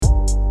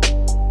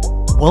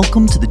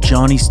Welcome to the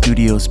Johnny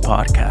Studios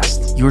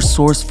podcast, your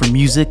source for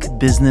music,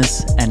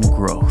 business, and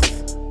growth.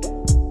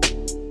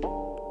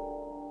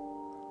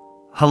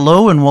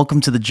 Hello and welcome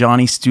to the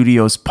Johnny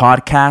Studios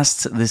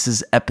podcast. This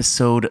is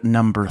episode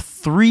number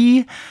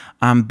 3.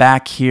 I'm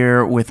back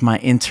here with my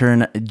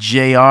intern,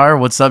 JR.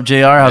 What's up,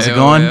 JR? How's it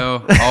going?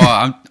 Oh,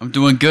 I'm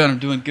doing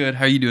good.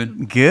 How are you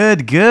doing?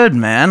 Good,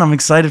 man. I'm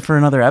excited for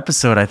another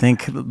episode. I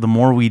think the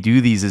more we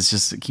do these,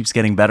 it keeps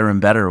getting better and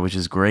better, which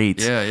is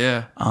great.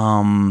 Yeah.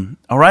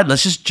 All right,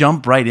 let's just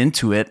jump right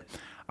into it.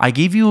 I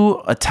gave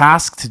you a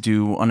task to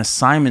do, an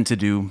assignment to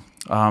do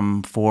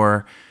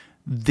for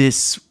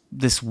this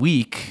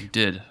week. You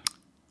did.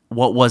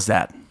 What was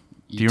that?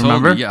 Do you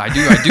remember? Yeah, I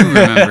do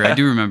remember. I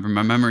do remember.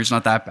 My memory's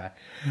not that bad.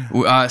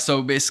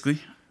 So basically, my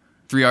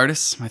three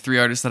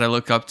artists that I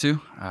look up to.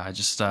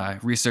 Just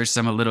research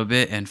them a little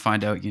bit and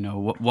find out,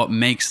 what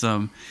makes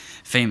them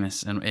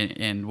famous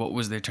and what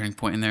was their turning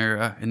point in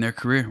their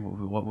career.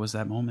 What was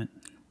that moment?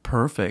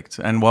 Perfect.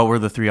 And what were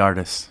the 3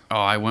 artists? Oh,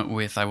 I went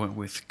with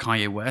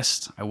Kanye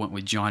West. I went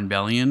with John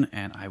Bellion,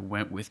 and I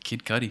went with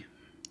Kid Cudi.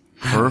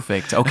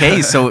 Perfect.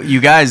 Okay, so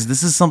you guys,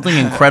 this is something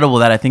incredible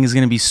that I think is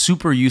going to be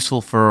super useful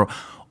for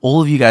all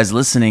of you guys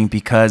listening,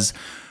 because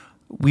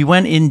we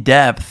went in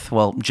depth.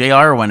 Well,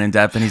 JR went in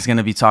depth, and he's going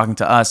to be talking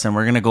to us, and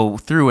we're going to go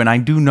through, and I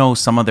do know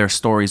some of their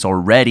stories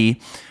already,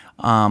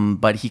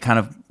 but he kind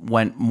of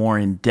went more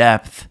in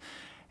depth,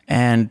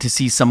 and to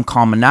see some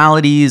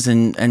commonalities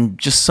and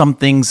just some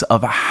things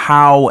of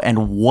how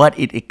and what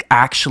it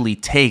actually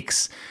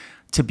takes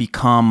to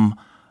become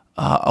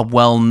a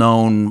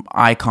well-known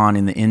icon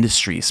in the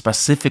industry,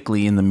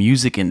 specifically in the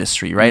music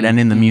industry, right? And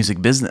in the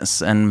music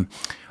business. And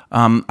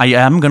I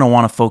am going to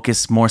want to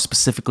focus more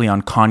specifically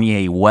on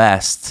Kanye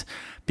West,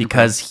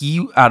 because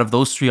he, out of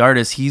those 3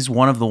 artists, he's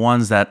one of the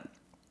ones that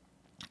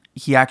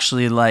he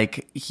actually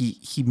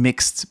he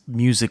mixed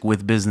music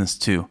with business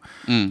too,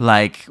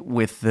 like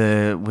with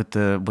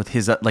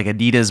his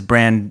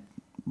Adidas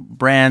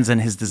brands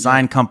and his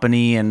design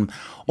company and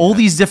all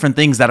these different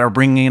things that are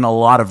bringing in a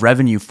lot of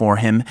revenue for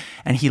him,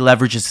 and he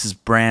leverages his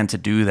brand to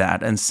do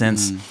that. And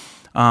since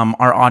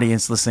our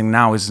audience listening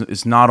now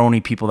is not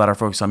only people that are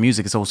focused on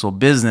music, it's also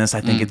business,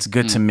 I think it's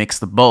good to mix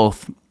the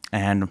both.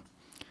 And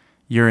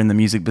you're in the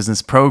music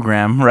business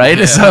program, right?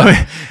 Yeah. So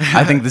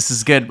I think this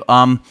is good.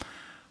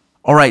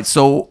 All right,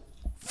 so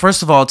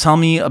first of all, tell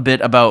me a bit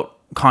about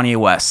Kanye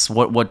West.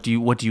 What do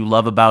you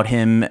love about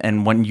him?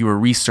 And when you were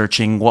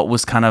researching, what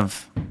was kind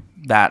of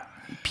that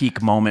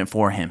peak moment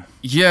for him?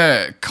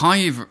 Yeah,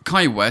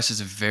 Kanye West is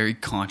a very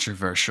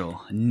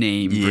controversial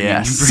name.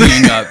 Yes.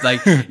 Bringing up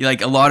like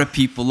a lot of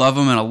people love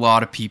him and a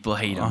lot of people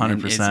hate him.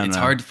 100%. It's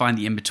hard to find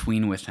the in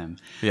between with him.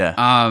 Yeah.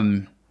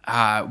 I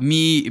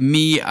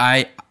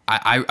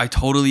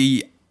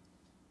totally.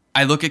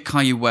 I look at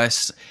Kanye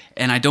West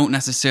and I don't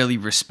necessarily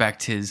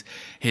respect his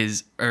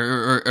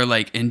or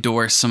like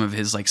endorse some of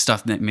his like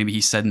stuff that maybe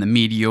he said in the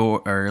media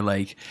or a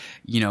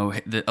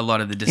lot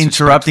of the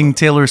interrupting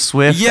Taylor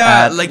Swift.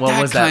 Yeah, like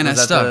that kind of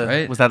stuff,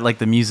 right? Was that like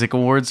the music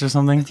awards or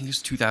something? I think it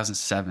was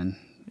 2007.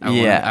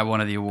 At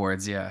one of the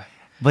awards, yeah.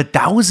 But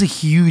that was a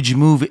huge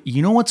move.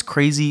 You know what's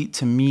crazy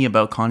to me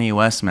about Kanye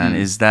West, man,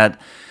 is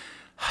that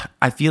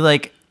I feel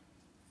like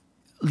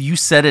you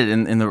said it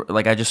in the,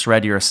 like, I just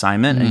read your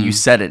assignment and you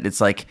said it. It's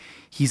like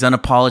he's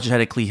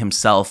unapologetically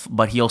himself,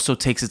 but he also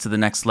takes it to the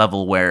next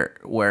level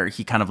where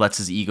he kind of lets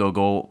his ego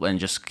go and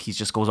he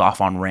just goes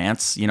off on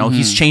rants.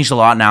 He's changed a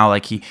lot now.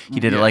 Like he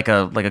did like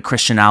a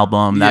Christian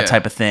album, that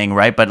type of thing,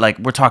 right? But like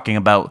we're talking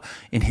about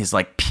in his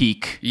like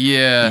peak,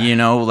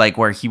 like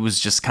where he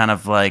was just kind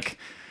of like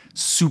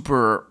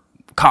super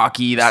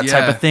cocky, that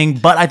type of thing.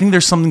 But I think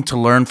there's something to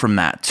learn from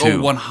that too.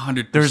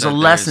 100%. There's a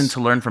lesson to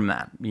learn from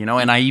that,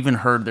 and I even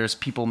heard there's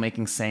people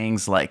making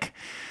sayings like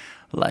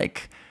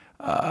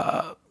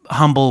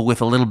humble with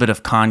a little bit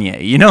of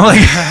Kanye,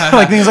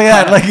 like things like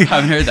that. Like I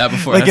haven't heard that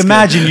before. Like That's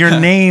imagine good. your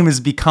name is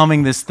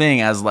becoming this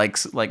thing as like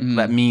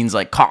that means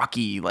like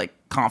cocky, like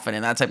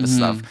confident, that type of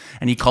stuff.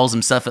 And he calls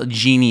himself a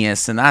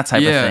genius and that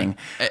type of thing.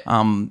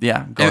 Go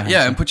ahead.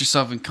 And put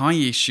yourself in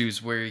Kanye's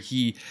shoes where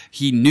he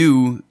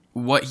knew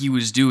what he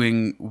was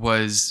doing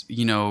was,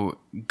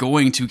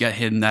 going to get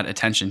him that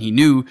attention. He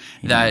knew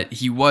that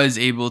he was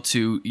able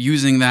to,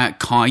 using that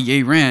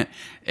Kanye rant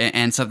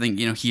and something,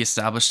 he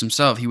established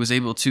himself. He was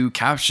able to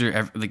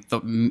capture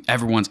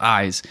everyone's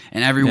eyes,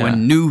 and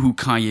everyone knew who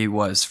Kanye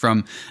was,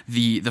 from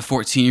the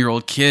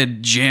 14-year-old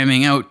kid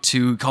jamming out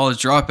to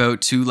college dropout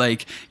to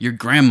like your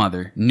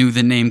grandmother knew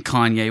the name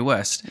Kanye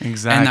West.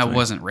 Exactly. And that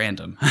wasn't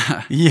random.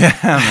 Yeah,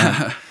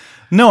 man.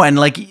 No, and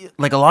like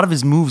a lot of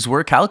his moves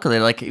were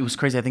calculated. Like it was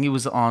crazy. I think it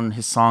was on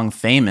his song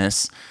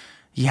 "Famous."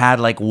 He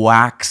had like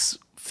wax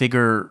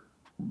figure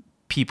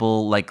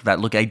people like that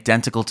look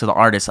identical to the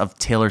artists of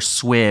Taylor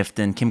Swift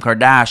and Kim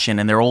Kardashian,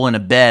 and they're all in a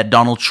bed.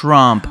 Donald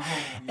Trump,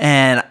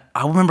 and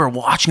I remember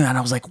watching that, and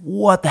I was like,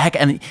 "What the heck?"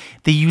 And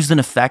they used an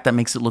effect that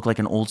makes it look like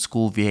an old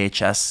school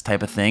VHS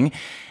type of thing.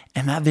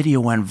 And that video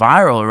went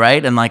viral,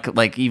 right? And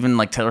like even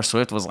like Taylor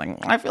Swift was like,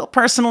 I feel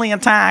personally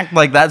attacked,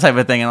 like that type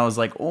of thing. And I was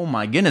like, oh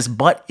my goodness.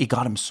 But it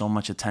got him so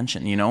much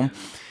attention,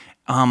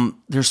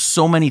 There's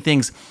so many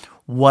things.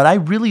 What I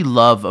really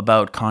love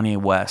about Kanye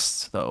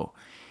West, though,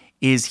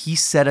 is he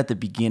said at the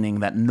beginning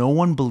that no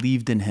one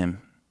believed in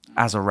him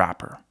as a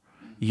rapper.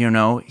 You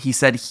know, he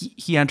said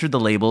he entered the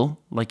label,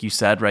 like you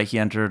said, right? He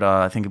entered,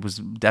 I think it was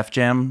Def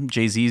Jam,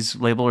 Jay-Z's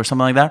label or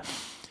something like that.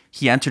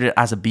 He entered it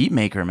as a beat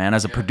maker, man,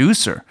 as a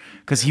producer,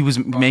 because he was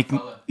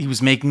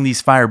making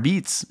these fire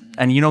beats.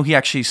 And, you know, he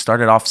actually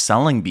started off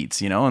selling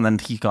beats, you know, and then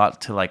he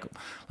got to like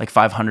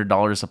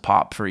 $500 a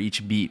pop for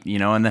each beat, you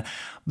know, and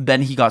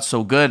then he got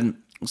so good and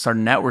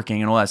started networking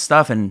and all that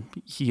stuff, and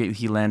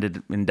he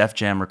landed in Def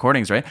Jam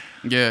Recordings, right?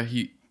 Yeah,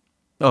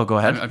 Oh, go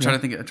ahead. I'm trying to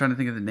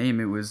think of the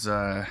name. It was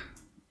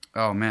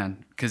oh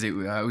man, because it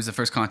was the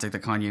first contact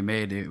that Kanye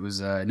made. It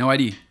was No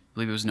ID. I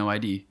believe it was No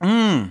ID.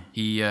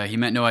 He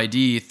met No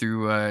ID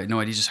through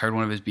No ID. Just heard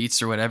one of his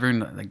beats or whatever,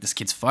 and like, this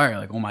kid's fire.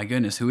 Like, oh my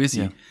goodness, who is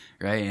he? Yeah.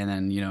 Right? And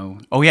then, you know.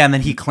 Oh yeah, and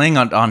then he clinged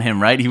on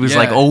him, right? He was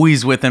like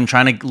always with him,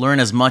 trying to learn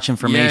as much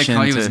information.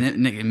 Yeah, Kanye was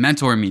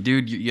mentoring me,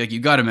 dude. You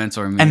got to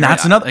mentor me. And right?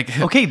 that's another.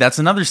 Okay, that's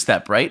another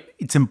step, right?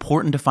 It's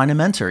important to find a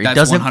mentor.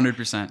 That's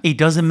 100%. It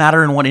doesn't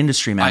matter in what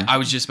industry, man. I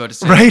was just about to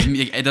say, right?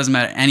 It doesn't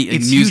matter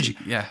It's music.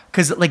 huge. Yeah,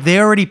 because like they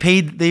already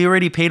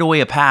paid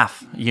away a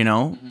path, you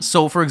know.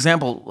 So for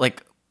example,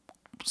 like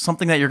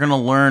something that you're gonna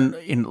learn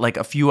in like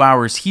a few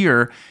hours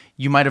here,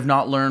 you might have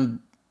not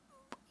learned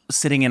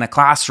sitting in a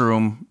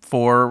classroom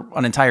for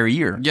an entire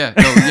year. Yeah,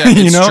 no, yeah,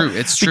 it's true.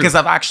 It's true. Because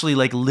I've actually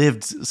like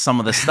lived some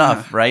of the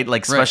stuff, right?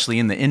 Like especially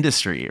in the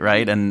industry,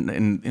 right? And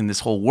in this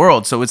whole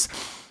world. So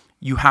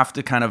you have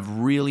to kind of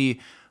really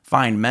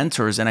find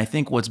mentors. And I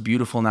think what's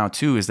beautiful now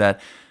too is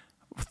that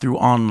through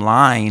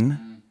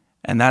online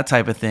and that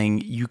type of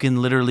thing, you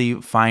can literally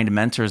find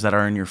mentors that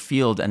are in your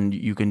field, and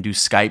you can do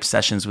Skype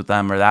sessions with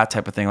them or that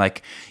type of thing.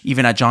 Like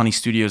even at Johnny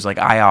Studios, like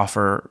I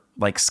offer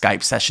like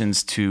Skype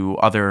sessions to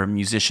other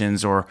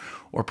musicians or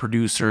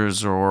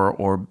producers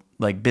or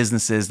like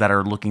businesses that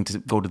are looking to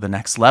go to the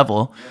next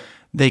level.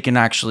 They can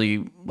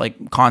actually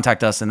like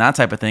contact us and that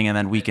type of thing, and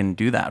then we can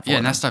do that for them.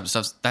 And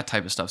that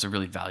type of stuff's a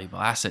really valuable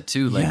asset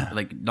too.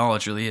 Like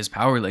knowledge really is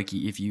power. Like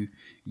if you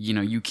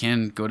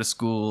can go to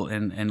school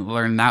and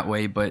learn that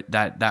way, but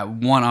that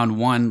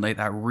one-on-one, like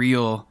that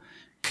real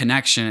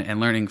connection and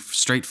learning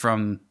straight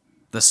from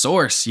the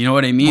source, you know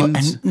what I mean?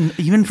 Well, and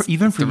even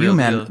for you,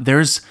 man, deal.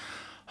 There's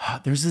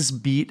this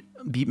beat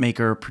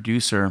maker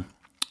producer,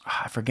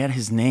 I forget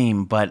his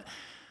name, but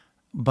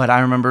I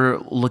remember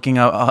looking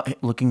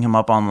him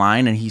up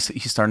online, and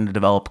he's starting to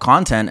develop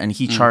content, and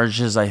he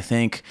charges, I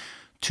think,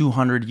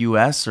 $200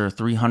 US or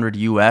 $300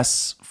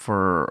 US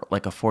for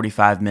like a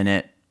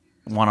 45-minute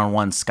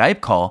one-on-one Skype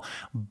call.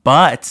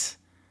 But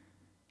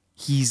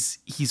he's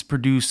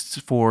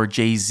produced for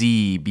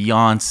Jay-Z,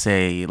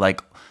 Beyonce,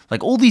 like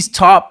all these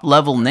top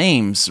level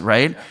names,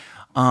 right?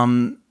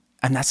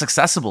 And that's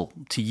accessible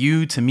to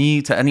you, to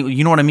me, to anyone.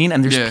 You know what I mean?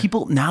 And there's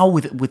people now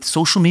with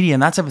social media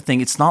and that type of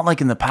thing. It's not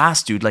like in the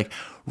past, dude. Like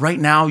right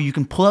now, you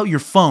can pull out your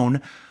phone,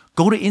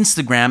 go to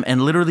Instagram,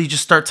 and literally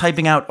just start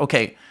typing out,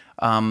 okay,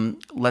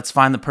 let's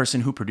find the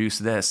person who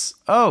produced this.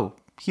 Oh,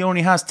 he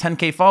only has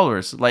 10K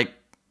followers. Like,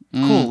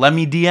 cool, let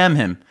me DM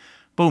him.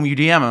 Boom, you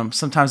DM him.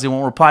 Sometimes they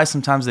won't reply,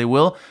 sometimes they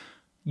will.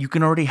 You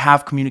can already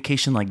have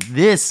communication like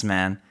this,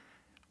 man,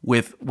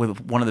 with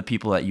one of the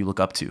people that you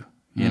look up to,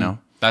 you know?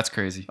 That's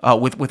crazy.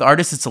 With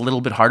artists, it's a little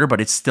bit harder,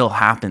 but it still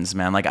happens,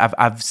 man. Like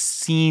I've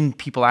seen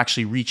people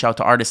actually reach out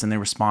to artists and they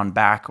respond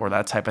back or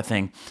that type of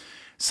thing.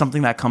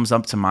 Something that comes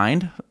up to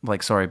mind,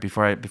 like sorry,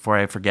 before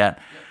I forget,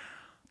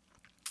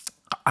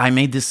 I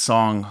made this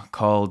song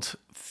called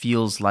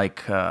 "Feels Like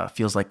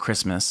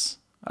Christmas"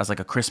 as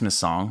like a Christmas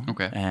song.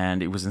 Okay.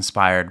 And it was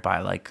inspired by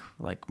like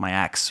my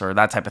ex or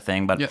that type of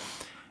thing, but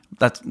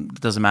that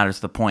doesn't matter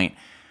to the point.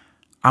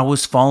 I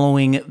was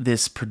following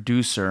this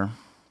producer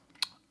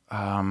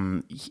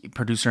and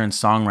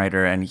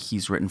songwriter, and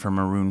he's written for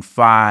Maroon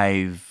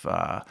 5,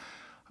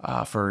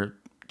 for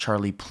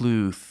Charlie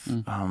Puth,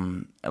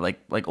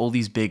 like all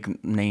these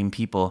big name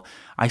people.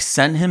 I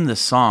sent him the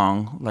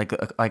song, like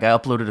I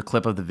uploaded a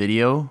clip of the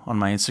video on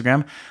my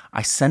Instagram.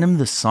 I sent him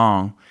the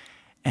song,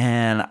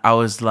 and I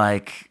was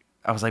like,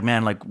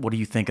 man, like, what do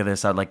you think of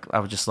this? I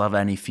would just love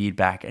any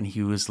feedback. And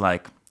he was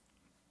like,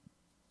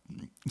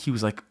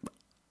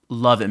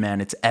 love it, man.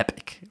 It's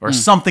epic, or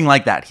something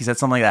like that. He said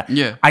something like that.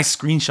 Yeah. I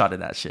screenshotted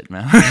that shit,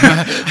 man.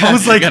 I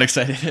was like, got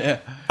excited. Yeah.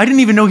 I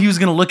didn't even know he was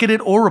gonna look at it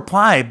or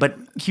reply. But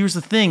here's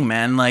the thing,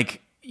 man.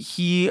 Like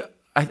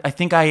I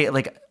think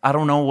I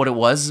don't know what it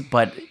was,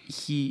 but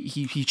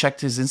he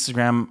checked his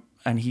Instagram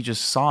and he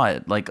just saw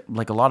it. Like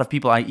a lot of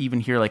people, I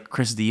even hear like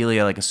Chris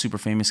D'Elia, like a super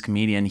famous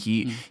comedian.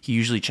 He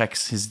usually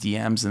checks his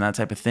DMs and that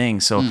type of thing.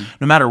 So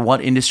no matter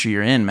what industry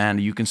you're in, man,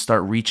 you can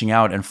start reaching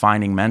out and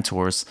finding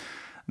mentors.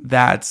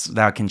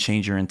 That can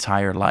change your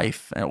entire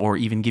life, or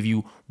even give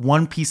you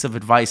one piece of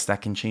advice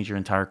that can change your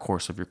entire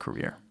course of your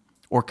career,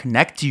 or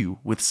connect you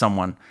with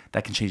someone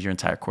that can change your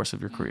entire course of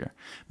your career.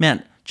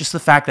 Man, just the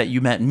fact that you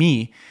met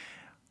me,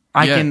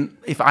 I can,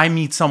 if I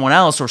meet someone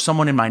else or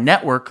someone in my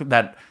network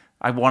that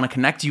I want to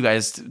connect you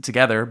guys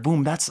together,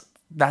 boom, that's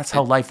that's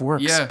how life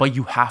works. yeah. But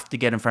you have to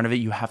get in front of it.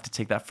 You have to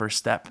take that first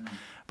step.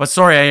 But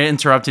sorry, I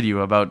interrupted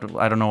you about,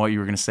 I don't know what you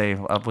were going to say.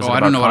 Was it about I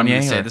don't know Kanye, what I'm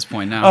going to or? say at this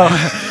point now.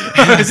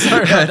 Oh,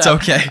 sorry. It's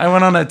okay. I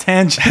went on a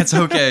tangent. It's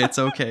okay. It's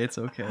okay. It's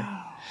okay.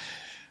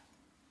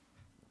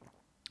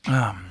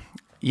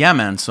 Yeah,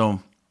 man. So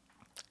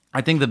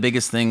I think the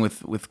biggest thing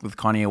with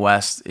Kanye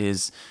West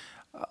is,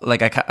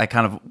 like, I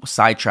kind of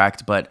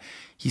sidetracked, but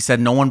he said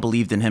no one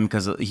believed in him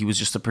because he was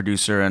just a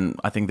producer. And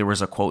I think there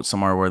was a quote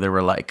somewhere where they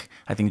were like,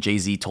 I think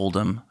Jay-Z told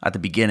him at the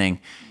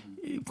beginning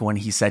when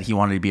he said he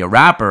wanted to be a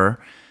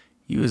rapper,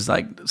 he was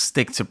like,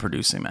 stick to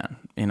producing, man.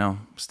 You know,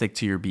 stick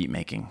to your beat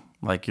making.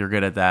 Like, you're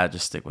good at that.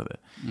 Just stick with it.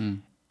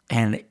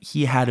 And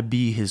he had to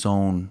be his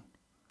own.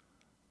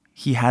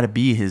 He had to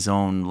be his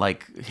own,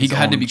 like, He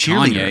had to be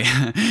cheerleader.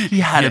 Kanye. He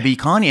had to be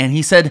Kanye. And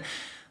he said,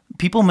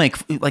 people make,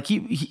 like,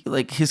 he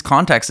like, his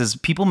context is,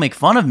 people make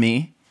fun of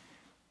me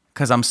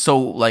because I'm so,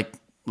 like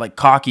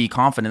cocky,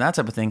 confident, that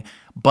type of thing.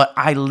 But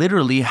I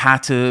literally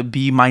had to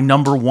be my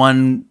number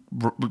one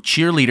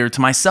cheerleader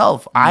to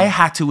myself. I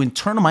had to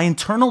my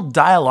internal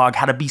dialogue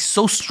had to be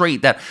so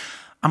straight that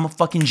I'm a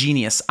fucking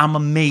genius. I'm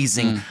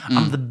amazing.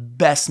 I'm the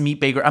best meat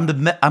baker. I'm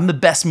the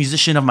best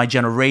musician of my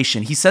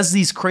generation. He says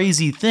these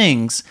crazy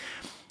things,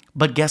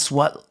 but guess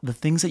what? The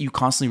things that you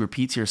constantly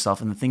repeat to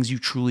yourself and the things you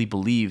truly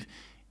believe,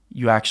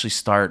 you actually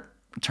start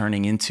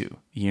turning into,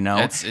 you know?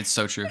 It's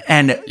so true.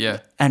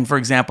 And for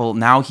example,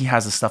 now he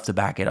has the stuff to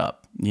back it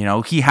up. You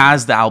know, he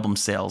has the album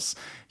sales.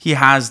 He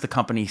has the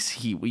companies.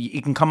 He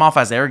can come off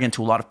as arrogant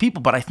to a lot of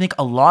people, but I think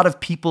a lot of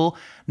people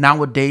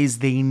nowadays,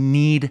 they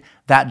need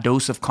that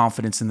dose of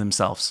confidence in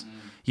themselves.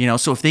 You know,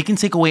 so if they can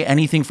take away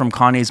anything from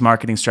Kanye's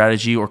marketing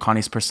strategy or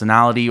Kanye's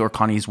personality or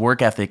Kanye's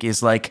work ethic,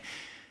 is like,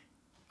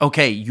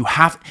 okay, you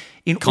have,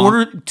 in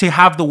order to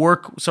have the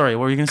work, sorry,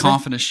 what were you going to say?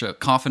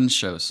 Confidence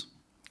shows.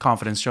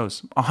 Confidence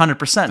shows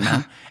 100%,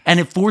 man. And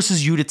it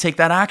forces you to take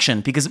that action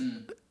because,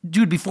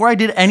 dude, before I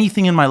did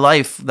anything in my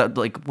life that,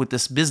 like, with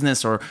this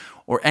business or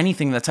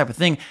anything, that type of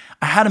thing,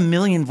 I had a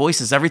million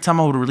voices. Every time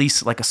I would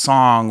release like a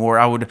song or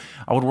I would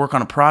work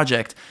on a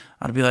project,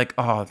 I'd be like,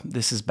 oh,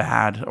 this is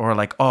bad, or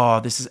like, oh,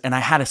 this is, and I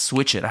had to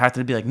switch it. I had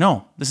to be like,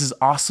 no, this is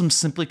awesome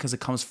simply because it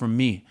comes from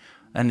me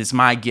and it's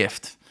my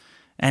gift.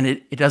 And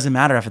it doesn't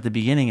matter if at the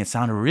beginning it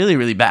sounded really,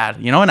 really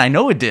bad, you know, and I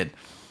know it did.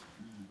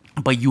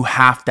 But you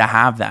have to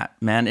have that,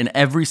 man. In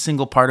every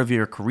single part of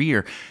your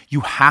career, you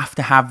have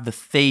to have the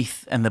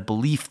faith and the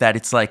belief that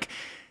it's like,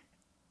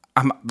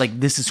 I'm like,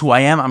 this is who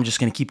I am. I'm just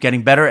going to keep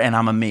getting better and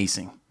I'm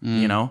amazing.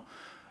 You know,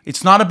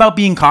 it's not about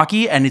being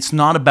cocky and it's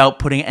not about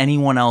putting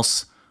anyone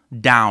else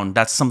down.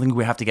 That's something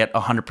we have to get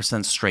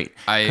 100% straight.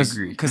 I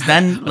agree. Because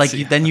then, like,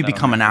 then you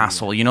become an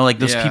asshole. You know, like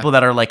those people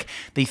that are like,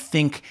 they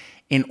think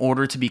in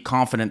order to be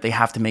confident, they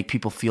have to make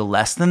people feel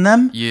less than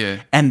them.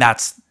 Yeah. And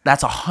that's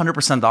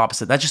 100% the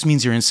opposite. That just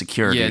means you're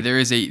insecure. Yeah, dude. there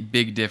is a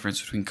big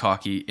difference between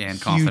cocky and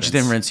confidence. Huge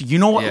difference. You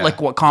know what,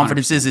 like, what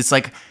confidence is? It's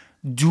like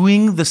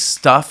doing the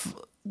stuff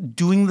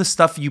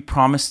you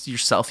promised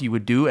yourself you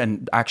would do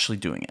and actually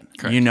doing it.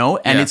 Correct. You know?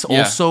 And it's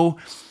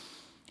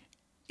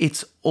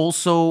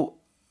also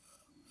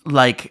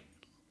like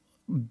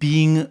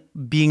being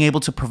able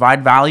to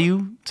provide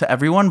value to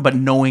everyone, but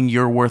knowing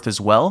your worth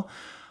as well.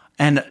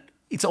 And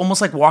it's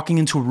almost like walking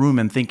into a room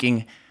and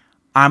thinking,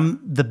 I'm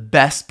the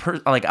best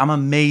like, I'm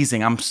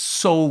amazing, I'm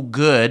so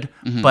good,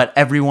 but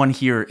everyone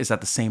here is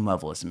at the same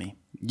level as me.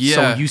 Yeah.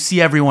 So you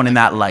see everyone in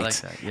that light, like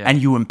that, yeah. and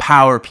you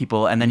empower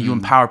people, and then you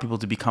empower people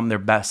to become their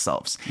best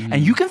selves.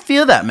 And you can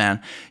feel that,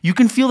 man. You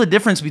can feel the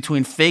difference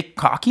between fake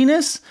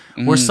cockiness,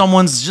 where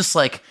someone's just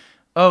like,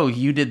 oh,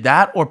 you did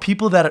that, or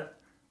people that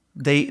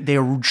they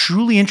are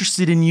truly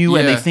interested in you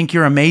and they think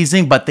you're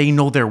amazing, but they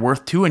know their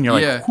worth too. And you're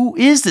like, who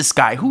is this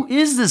guy? Who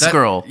is this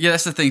girl? Yeah,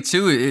 that's the thing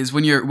too. Is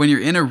when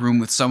you're in a room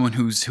with someone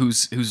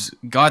who's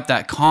got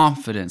that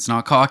confidence,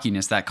 not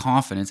cockiness, that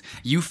confidence,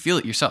 you feel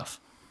it yourself.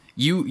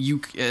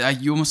 You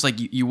almost like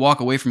you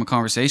walk away from a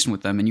conversation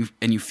with them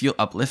and you feel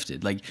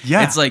uplifted. Like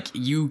it's like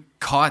you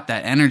caught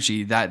that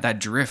energy, that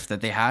drift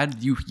that they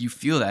had. You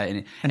feel that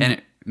and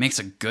it makes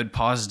a good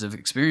positive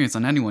experience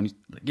on anyone.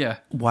 Yeah.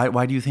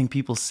 Why do you think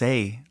people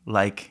say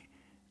like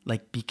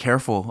be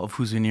careful of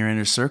who's in your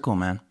inner circle,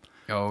 man?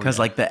 Because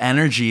like the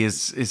energy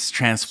is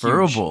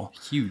transferable.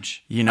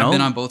 Huge. You know, I've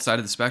been on both sides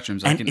of the spectrum.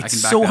 So and I can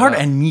it's back so that hard. up.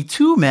 And me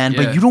too, man.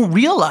 Yeah. But you don't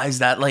realize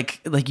that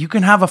like you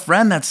can have a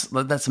friend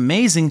that's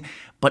amazing,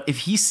 but if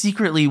he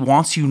secretly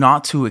wants you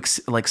not to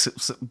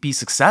be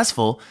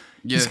successful,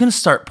 he's gonna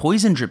start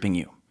poison dripping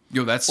you.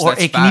 Yo, that's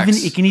it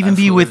facts. can even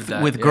be with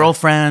that,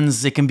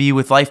 girlfriends. It can be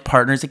with life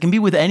partners. It can be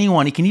with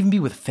anyone. It can even be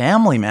with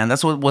family, man.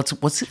 That's what's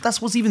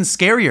even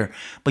scarier.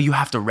 But you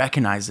have to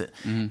recognize it,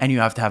 and you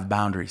have to have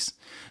boundaries.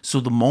 So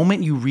the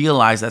moment you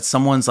realize that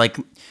someone's like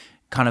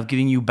kind of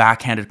giving you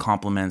backhanded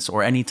compliments,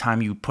 or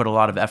anytime you put a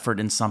lot of effort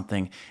in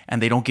something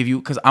and they don't give you,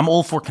 because I'm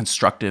all for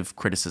constructive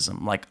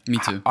criticism. Like, me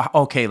too.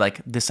 Okay,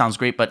 like this sounds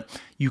great, but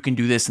you can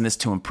do this and this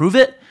to improve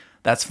it.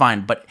 That's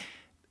fine. But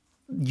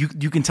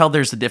you can tell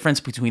there's a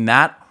difference between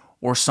that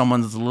or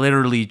someone's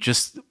literally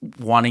just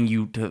wanting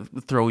you to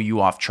throw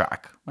you off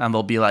track, and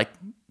they'll be like,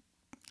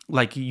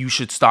 like you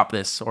should stop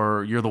this,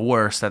 or you're the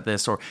worst at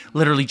this, or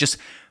literally just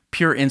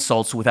pure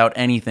insults without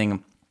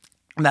anything.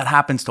 That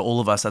happens to all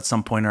of us at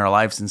some point in our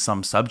lives in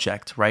some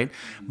subject, right?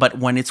 But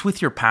when it's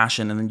with your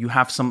passion, and then you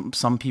have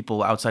some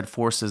people, outside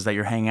forces that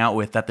you're hanging out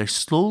with, that they're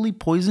slowly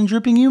poison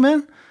dripping you,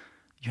 man,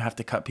 you have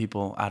to cut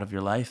people out of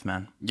your life,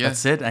 man. Yeah.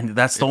 That's it. And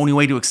that's the only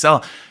way to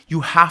excel.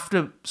 You have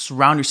to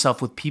surround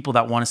yourself with people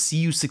that want to see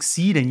you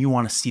succeed and you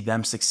want to see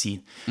them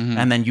succeed.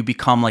 And then you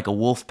become like a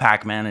wolf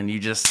pack, man, and you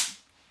just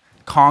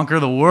conquer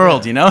the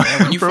world, you know?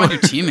 Yeah, when you find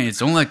your teammates,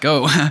 don't let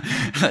go.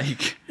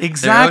 Like,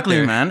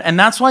 exactly, man. And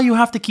that's why you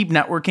have to keep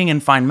networking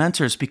and find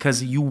mentors,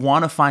 because you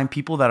want to find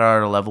people that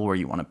are at a level where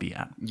you want to be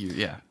at.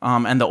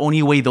 And the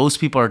only way those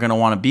people are going to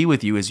want to be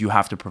with you is you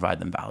have to provide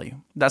them value.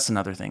 That's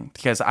another thing,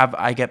 because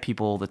I get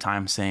people all the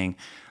time saying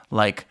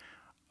like,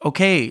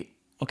 okay,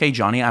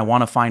 Johnny, I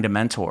want to find a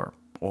mentor,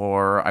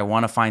 or I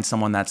want to find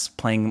someone that's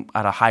playing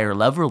at a higher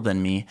level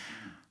than me.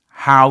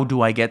 How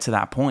do I get to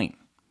that point?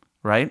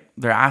 Right?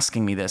 They're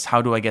asking me this.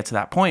 How do I get to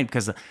that point?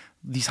 Because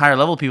these higher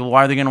level people,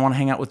 why are they going to want to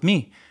hang out with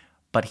me?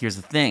 But here's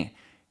the thing.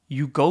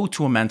 You go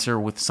to a mentor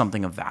with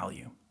something of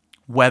value,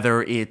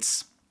 whether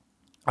it's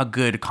a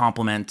good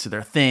compliment to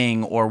their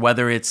thing, or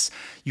whether it's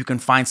you can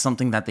find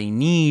something that they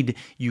need,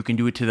 you can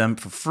do it to them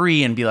for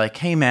free and be like,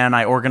 hey man,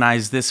 I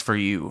organized this for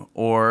you,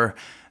 or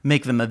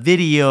make them a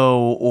video,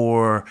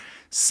 or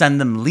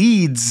send them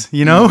leads,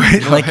 you know?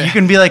 Like you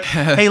can be like,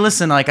 hey,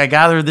 listen, like I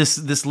gathered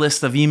this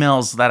list of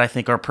emails that I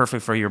think are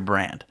perfect for your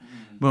brand.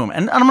 Boom.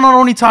 And I'm not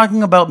only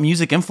talking about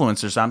music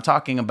influencers, I'm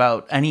talking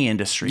about any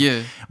industry.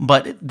 Yeah.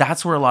 But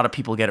that's where a lot of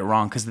people get it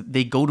wrong, because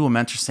they go to a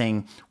mentor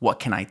saying, what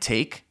can I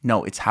take?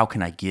 No, it's how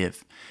can I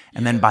give?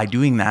 And then by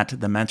doing that,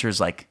 the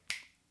mentor's like,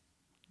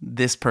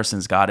 this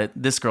person's got it,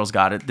 this girl's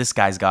got it, this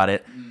guy's got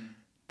it.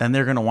 Then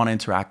they're going to want to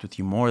interact with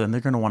you more. Then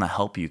they're going to want to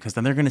help you, because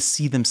then they're going to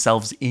see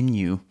themselves in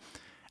you.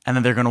 And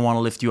then they're going to want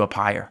to lift you up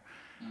higher.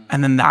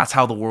 And then that's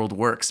how the world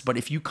works. But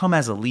if you come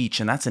as a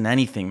leech, and that's in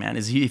anything, man,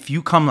 is if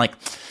you come like,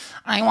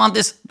 I want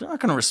this, they're not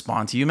going to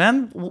respond to you,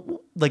 man.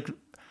 Like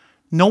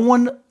no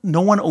one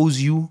owes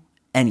you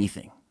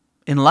anything.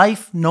 In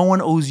life, no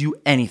one owes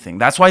you anything.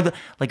 That's why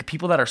like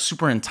people that are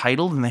super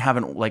entitled and they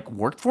haven't like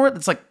worked for it,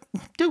 it's like,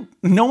 dude,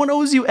 no one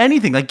owes you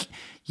anything. Like,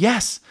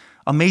 yes,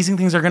 amazing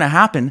things are going to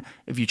happen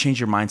if you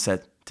change your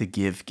mindset to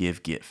give.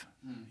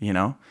 You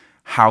know,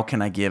 how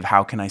can I give?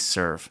 How can I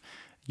serve?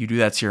 You do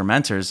that to your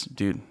mentors,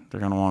 dude, they're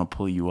going to want to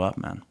pull you up,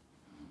 man.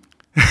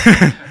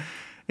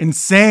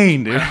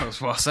 Insane, dude. That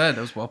was well said.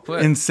 That was well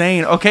put.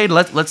 Insane. Okay,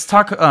 let's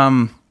talk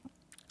a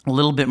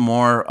little bit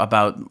more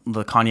about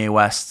the Kanye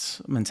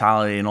West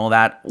mentality and all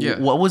that. Yeah.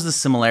 What was the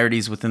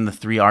similarities within the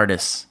three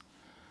artists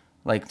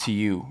like to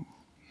you?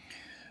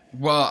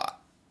 Well,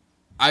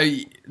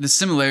 the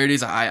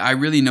similarities I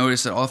really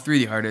noticed that all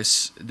three of the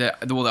artists the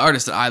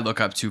artists that I look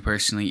up to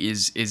personally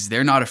is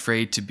they're not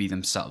afraid to be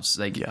themselves.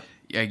 Like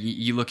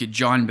you look at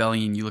John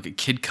Bellion, you look at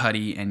Kid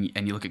Cudi,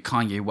 and you look at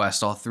Kanye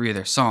West, all three of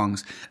their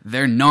songs,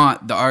 they're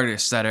not the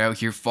artists that are out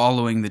here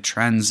following the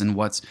trends and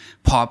what's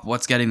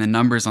getting the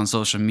numbers on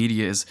social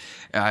media. Is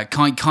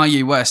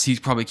Kanye West, he's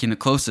probably came the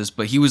closest,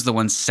 but he was the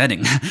one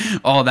setting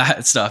all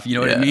that stuff, you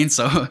know what I mean?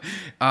 So,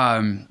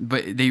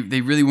 but they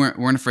really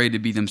weren't afraid to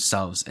be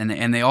themselves,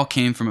 and they all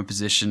came from a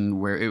position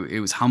where it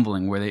was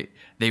humbling, where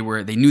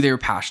they knew they were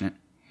passionate,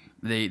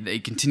 they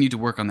continued to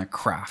work on their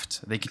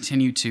craft, they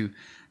continued to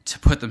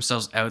put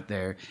themselves out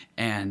there,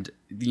 and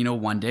you know,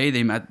 one day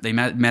they met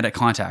at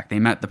Contact. They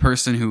met the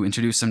person who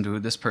introduced them to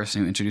this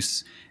person who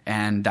introduced,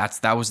 and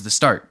that was the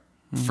start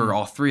for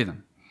all three of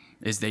them.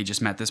 Is they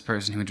just met this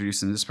person who introduced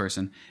them to this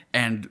person,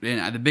 and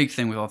the big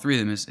thing with all three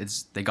of them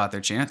is they got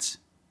their chance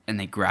and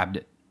they grabbed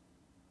it,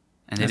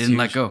 and they didn't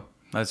let go.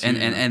 That's huge.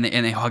 And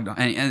they hugged on,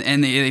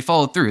 and they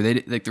followed through.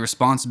 They like the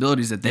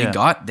responsibilities that they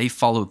got, they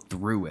followed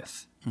through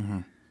with.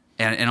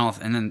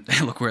 And then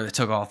look where they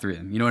took all three of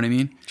them. You know what I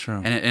mean?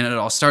 True. And it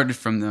all started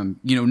from them,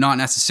 you know, not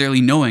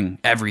necessarily knowing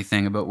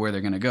everything about where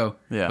they're going to go.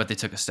 Yeah. But they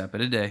took a step at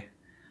a day.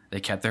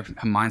 They kept their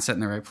mindset in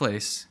the right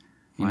place.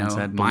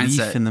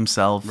 Belief in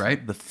themselves.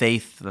 Right. The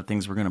faith that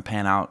things were going to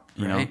pan out.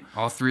 You know.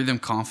 All three of them,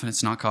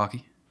 confidence, not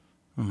cocky.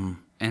 Mm-hmm.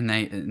 And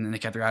they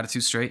kept their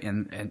attitude straight,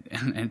 and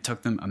it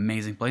took them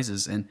amazing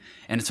places, and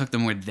it took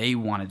them where they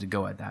wanted to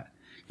go at that.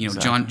 You know,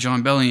 exactly.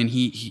 John Bellion,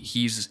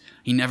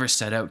 he never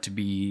set out to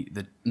be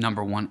the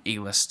number one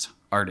A-list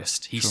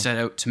artist. He set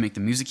out to make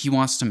the music he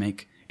wants to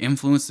make,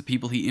 influence the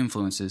people he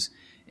influences,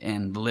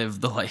 and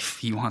live the life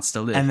he wants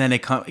to live. And then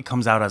it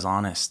comes out as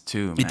honest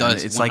too, man. It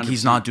does. It's 100%. Like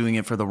he's not doing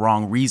it for the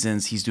wrong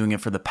reasons. He's doing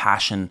it for the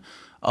passion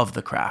of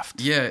the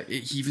craft. Yeah,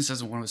 he even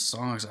says in one of his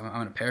songs, I'm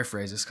going to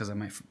paraphrase this because I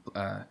might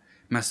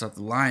mess up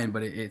the line,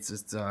 but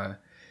it's oh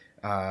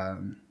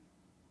man,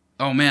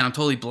 I'm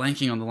totally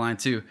blanking on the line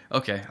too.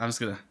 Okay, I'm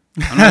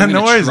not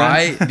no worries,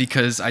 try man.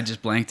 Because I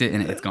just blanked it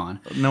and it's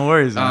gone. No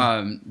worries,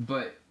 man.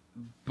 But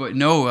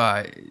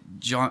no,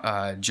 John.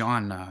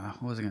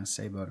 What was I gonna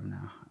say about him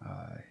now?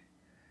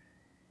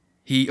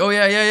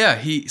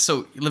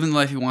 So living the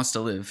life he wants to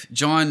live.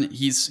 John,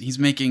 he's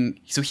making,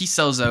 so he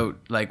sells out,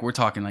 like, we're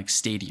talking like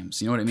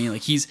stadiums. You know what I mean?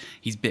 Like he's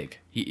big.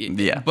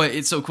 Yeah. But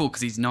it's so cool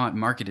because he's not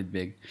marketed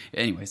big.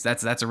 Anyways,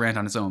 that's a rant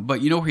on its own.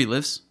 But you know where he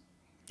lives?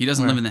 He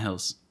doesn't live in the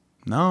hills.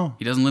 No.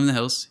 He doesn't live in the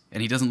hills,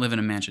 and he doesn't live in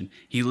a mansion.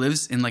 He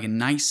lives in like a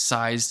nice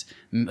sized,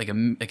 like a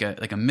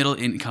middle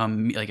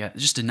income,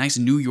 just a nice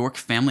New York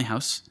family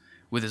house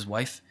with his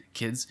wife,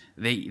 kids.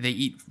 They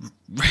eat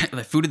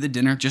like food at the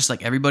dinner just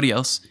like everybody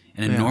else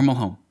in a normal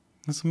home.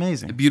 That's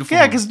amazing. A beautiful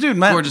Yeah, home. because dude,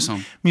 man, Gorgeous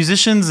home.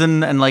 Musicians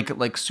and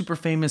like super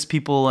famous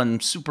people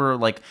and super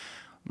like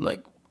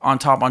on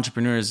top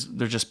entrepreneurs,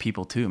 they're just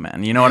people too,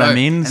 man. You know what I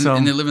mean?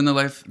 And they're living the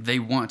life they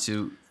want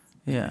to.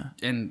 Yeah.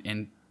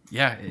 And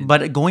yeah.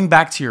 But going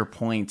back to your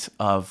point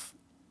of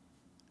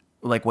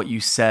like what you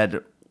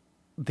said,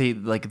 they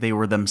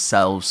were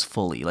themselves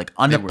fully, like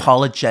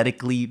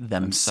unapologetically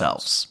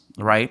themselves,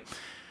 right?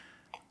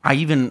 I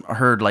even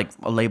heard like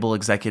a label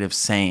executive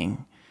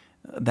saying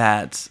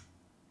that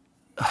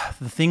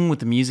the thing with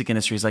the music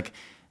industry is like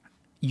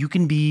you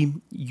can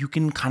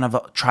kind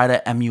of try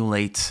to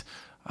emulate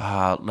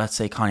let's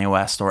say Kanye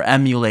West, or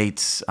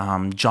emulate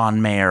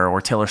John Mayer or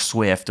Taylor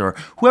Swift or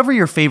whoever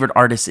your favorite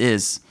artist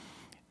is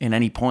in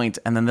any point,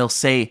 and then they'll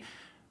say,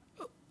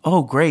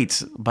 "Oh,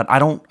 great, but I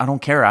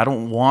don't care. I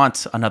don't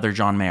want another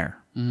John Mayer.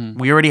 Mm-hmm.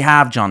 We already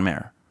have John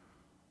Mayer.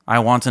 I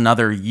want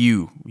another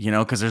you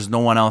know, because there's no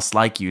one else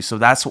like you." So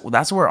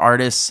that's where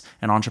artists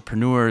and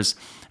entrepreneurs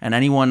and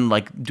anyone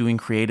like doing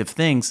creative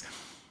things,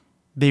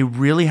 they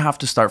really have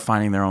to start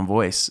finding their own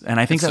voice. And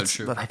I think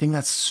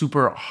that's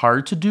super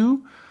hard to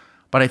do,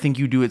 but I think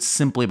you do it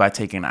simply by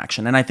taking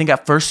action. And I think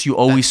at first you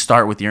always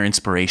start with your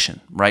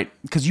inspiration, right?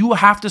 Because you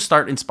have to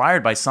start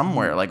inspired by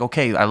somewhere. Like,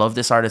 okay, I love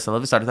this artist.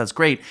 That's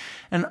great.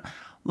 And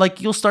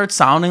like you'll start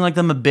sounding like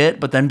them a bit,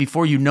 but then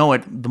before you know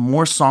it, the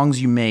more songs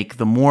you make,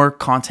 the more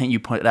content you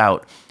put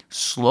out,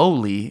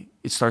 slowly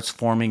it starts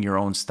forming your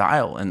own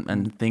style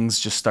and things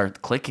just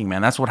start clicking,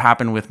 man. That's what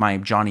happened with my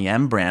Johnny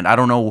M brand. I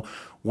don't know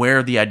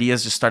where the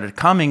ideas just started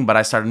coming, but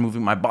I started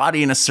moving my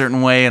body in a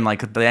certain way and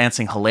like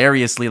dancing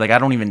hilariously. Like I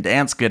don't even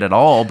dance good at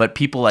all, but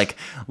people like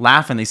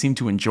laugh and they seem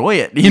to enjoy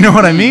it. You know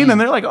what I mean? And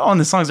they're like, oh, and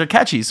the songs are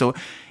catchy. So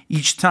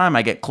each time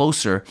I get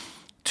closer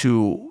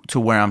to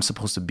where I'm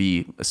supposed to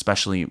be,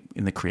 especially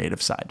in the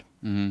creative side.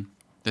 Mm-hmm.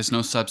 There's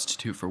no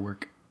substitute for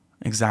work.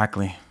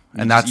 Exactly.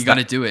 You got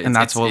to do it. And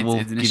that's what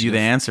will give you the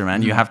answer,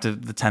 man. Mm-hmm. You have to,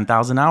 the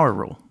 10,000 hour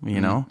rule, you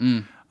know?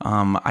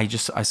 Mm-hmm.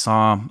 I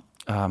saw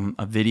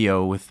a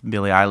video with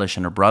Billie Eilish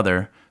and her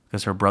brother,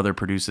 because her brother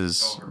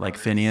produces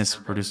Phineas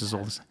produces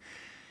all this.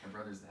 Her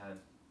brother's the head.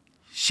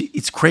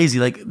 It's crazy.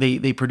 Like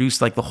they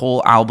produced like the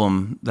whole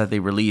album that they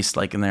released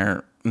like in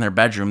their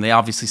bedroom. They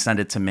obviously sent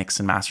it to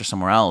mix and master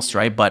somewhere else,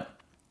 right? But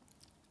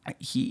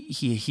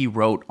he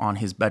wrote on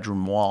his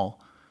bedroom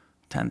wall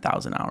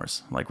 10,000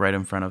 hours, like right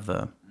in front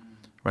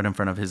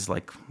of his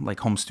like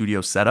home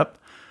studio setup.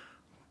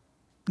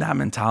 That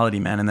mentality,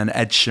 man. And then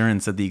Ed Sheeran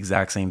said the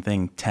exact same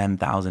thing,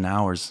 10,000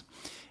 hours.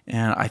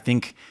 And I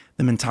think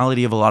the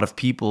mentality of a lot of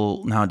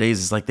people nowadays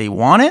is like they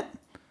want it,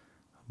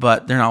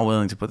 but they're not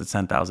willing to put the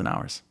 10,000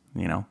 hours,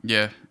 you know?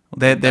 Yeah.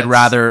 They'd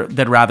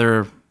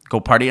rather go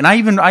party. And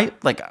I've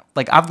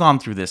gone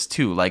through this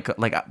too. Like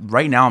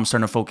right now I'm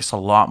starting to focus a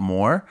lot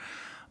more,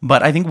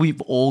 but I think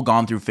we've all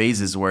gone through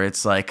phases where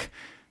it's like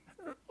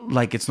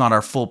it's not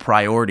our full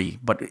priority,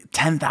 but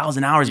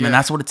 10,000 hours, man,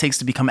 that's what it takes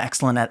to become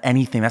excellent at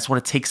anything. That's what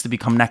it takes to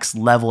become next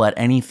level at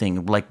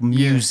anything, like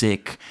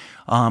music,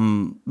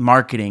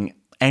 marketing,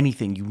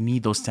 anything. You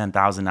need those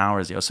 10,000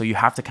 hours, yo. So you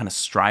have to kind of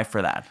strive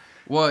for that.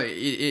 Well,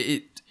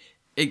 the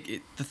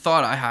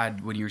thought I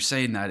had when you were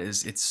saying that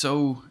is,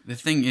 the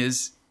thing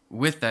is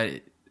with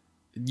that,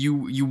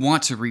 you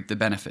want to reap the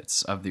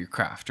benefits of your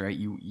craft, right?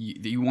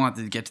 You want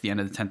to get to the end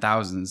of the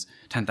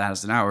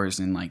 10,000 hours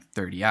in like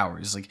 30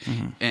 hours, like,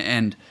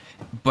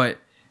 but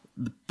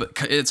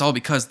it's all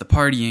because the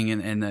partying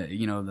and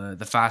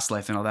the fast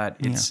life and all that.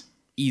 It's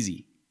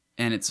easy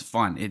and it's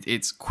fun.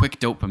 It's quick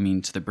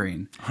dopamine to the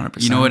brain.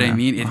 100%. You know what I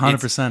mean?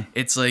 100%.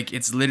 It's like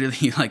it's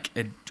literally like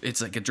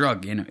it's like a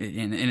drug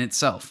in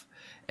itself,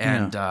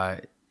 and.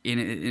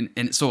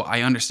 And so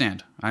I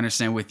understand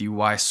with you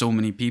why so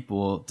many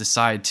people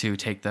decide to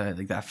take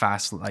that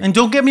fast life. And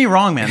don't get me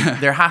wrong,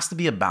 man. There has to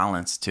be a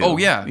balance too. Oh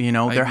yeah,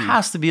 there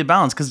has to be a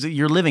balance because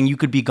you're living. You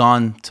could be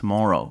gone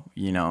tomorrow.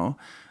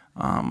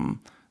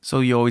 So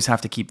you always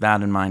have to keep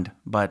that in mind.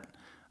 But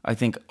I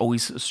think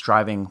always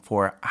striving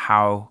for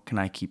how can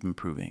I keep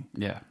improving?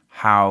 Yeah.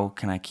 How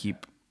can I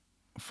keep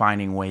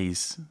finding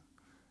ways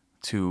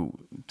to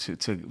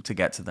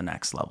get to the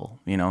next level?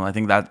 I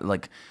think that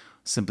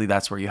simply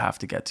that's where you have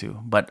to get to.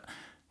 But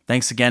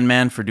thanks again,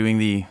 man, for doing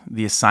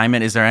the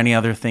assignment. Is there any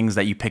other things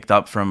that you picked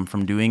up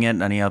from doing it?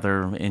 Any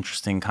other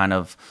interesting kind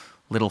of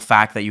little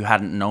fact that you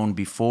hadn't known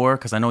before?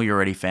 Because I know you're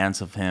already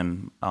fans of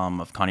him,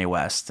 of Kanye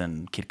West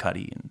and Kid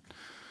Cudi. And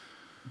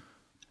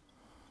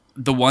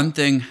the one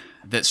thing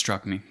that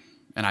struck me,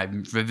 and I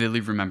vividly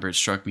remember it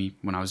struck me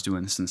when I was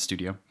doing this in the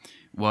studio,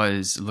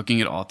 was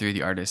looking at all three of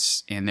the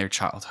artists and their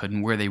childhood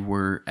and where they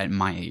were at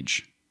my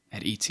age.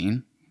 at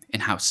 18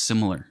 and how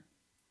similar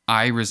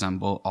I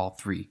resemble all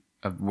three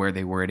of where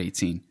they were at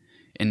 18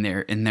 in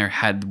their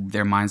head,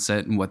 their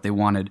mindset, and what they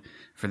wanted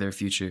for their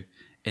future.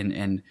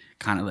 And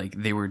kind of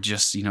like they were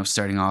just,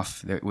 starting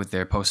off with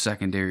their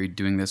post-secondary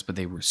doing this, but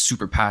they were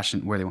super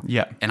passionate where they went.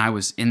 Yeah. And I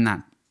was in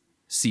that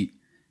seat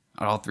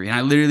at all three. And I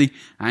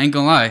ain't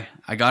gonna lie,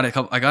 I got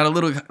a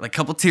little, like,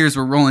 couple tears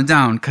were rolling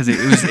down because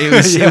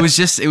it was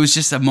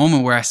just a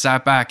moment where I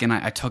sat back and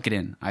I took it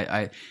in.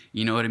 I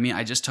you know what I mean?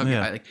 I just took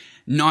it,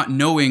 not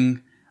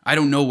knowing, I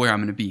don't know where I'm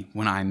gonna be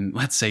when I'm,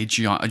 let's say,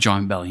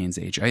 John Bellion's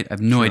age, right? I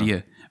have no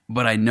idea.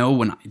 But I know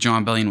when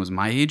John Bellion was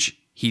my age,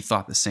 he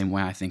thought the same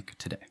way I think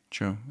today.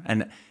 True.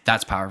 And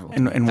that's powerful.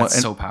 And that's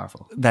so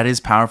powerful. That is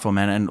powerful,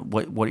 man. And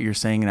what you're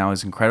saying now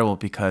is incredible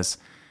because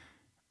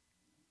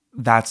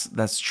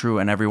that's true.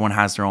 And everyone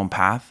has their own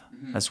path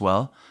as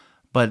well.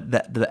 But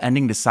the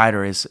ending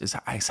decider is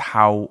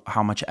how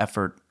much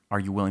effort are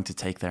you willing to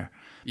take there?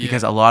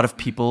 Because a lot of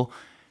people,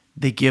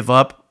 they give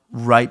up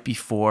right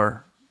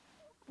before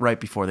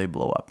they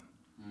blow up,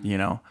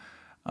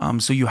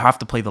 So you have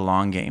to play the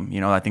long game.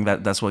 I think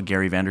that's what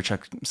Gary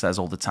Vaynerchuk says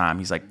all the time.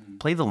 He's like,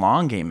 play the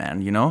long game,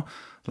 man.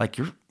 Like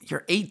you're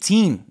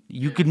 18.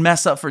 You could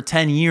mess up for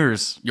 10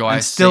 years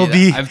and still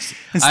be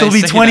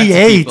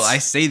 28. I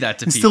say that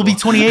to people. Still be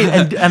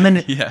 28, and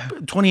then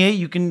 28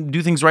 you can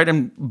do things right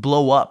and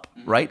blow up,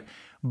 right?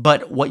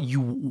 But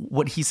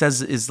what he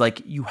says is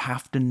like you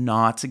have to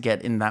not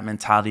get in that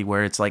mentality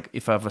where it's like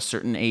if of a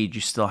certain age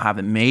you still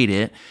haven't made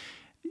it,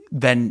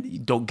 then you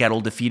don't get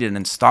all defeated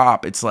and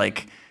stop. It's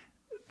like,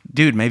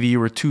 dude, maybe you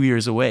were 2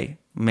 years away.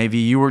 Maybe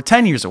you were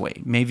 10 years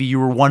away. Maybe you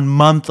were 1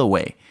 month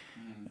away.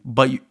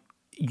 But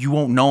you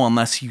won't know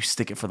unless you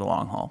stick it for the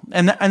long haul.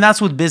 And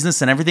that's with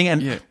business and everything.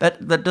 And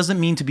that doesn't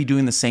mean to be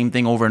doing the same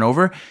thing over and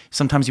over.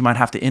 Sometimes you might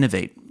have to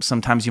innovate.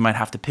 Sometimes you might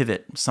have to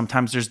pivot.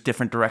 Sometimes there's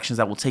different directions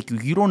that will take you.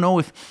 You don't know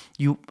if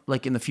you,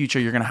 like in the future,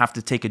 you're going to have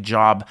to take a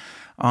job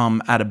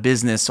at a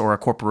business or a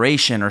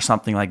corporation or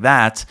something like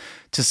that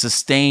to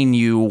sustain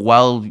you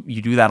while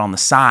you do that on the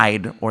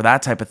side or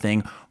that type of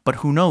thing. But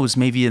who knows,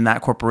 maybe in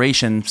that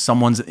corporation,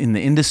 someone's in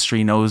the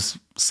industry knows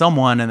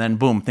someone and then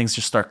boom, things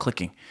just start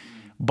clicking.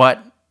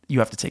 But you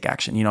have to take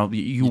action.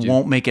 You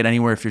won't make it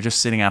anywhere if you're just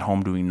sitting at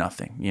home doing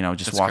nothing,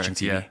 just that's watching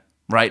TV. Yeah.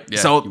 Right? Yeah,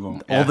 so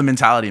all the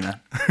mentality, man.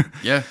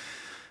 Yeah.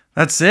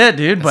 That's it,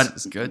 dude.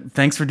 That's good.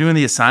 Thanks for doing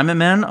the assignment,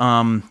 man.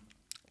 I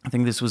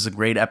think this was a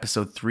great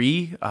episode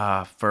 3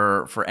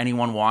 for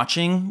anyone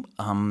watching.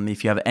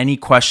 If you have any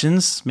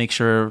questions, make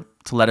sure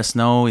to let us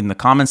know in the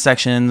comments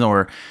section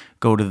or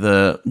go to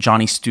the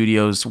Johnny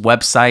Studios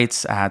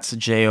websites at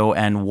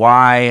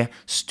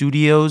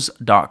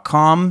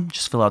jonystudios.com.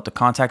 Just fill out the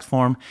contact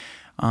form.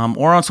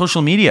 Or on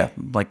social media.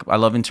 Like, I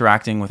love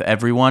interacting with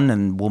everyone,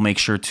 and we'll make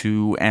sure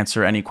to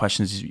answer any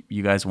questions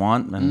you guys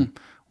want, and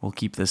we'll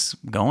keep this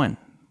going.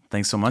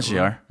 Thanks so much,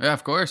 JR. Yeah,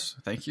 of course.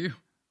 Thank you.